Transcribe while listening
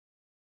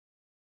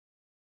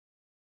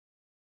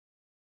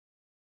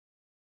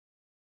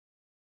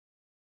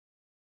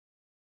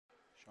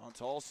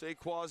Chantal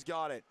Sequois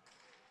got it.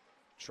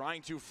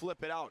 Trying to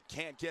flip it out,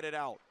 can't get it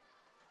out.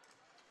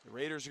 The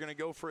Raiders are going to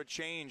go for a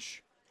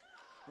change.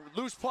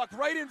 Loose puck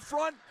right in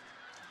front.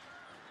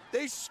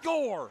 They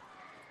score.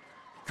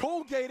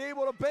 Colgate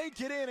able to bank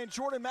it in, and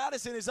Jordan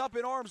Madison is up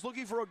in arms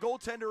looking for a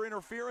goaltender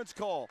interference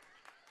call.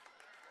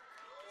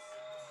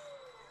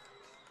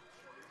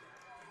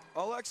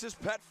 Alexis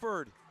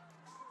Petford.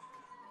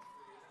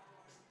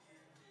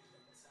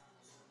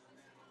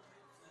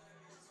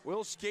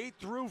 Will skate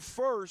through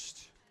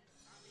first,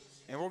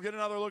 and we'll get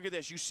another look at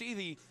this. You see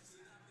the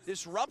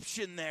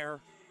disruption there.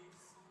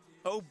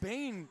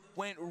 O'Bain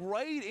went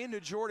right into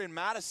Jordan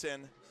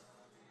Madison.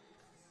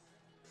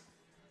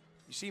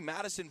 You see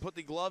Madison put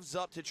the gloves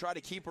up to try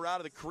to keep her out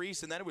of the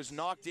crease, and then it was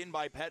knocked in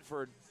by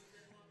Petford.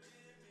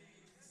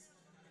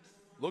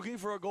 Looking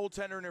for a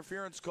goaltender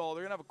interference call.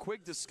 They're going to have a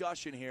quick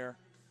discussion here.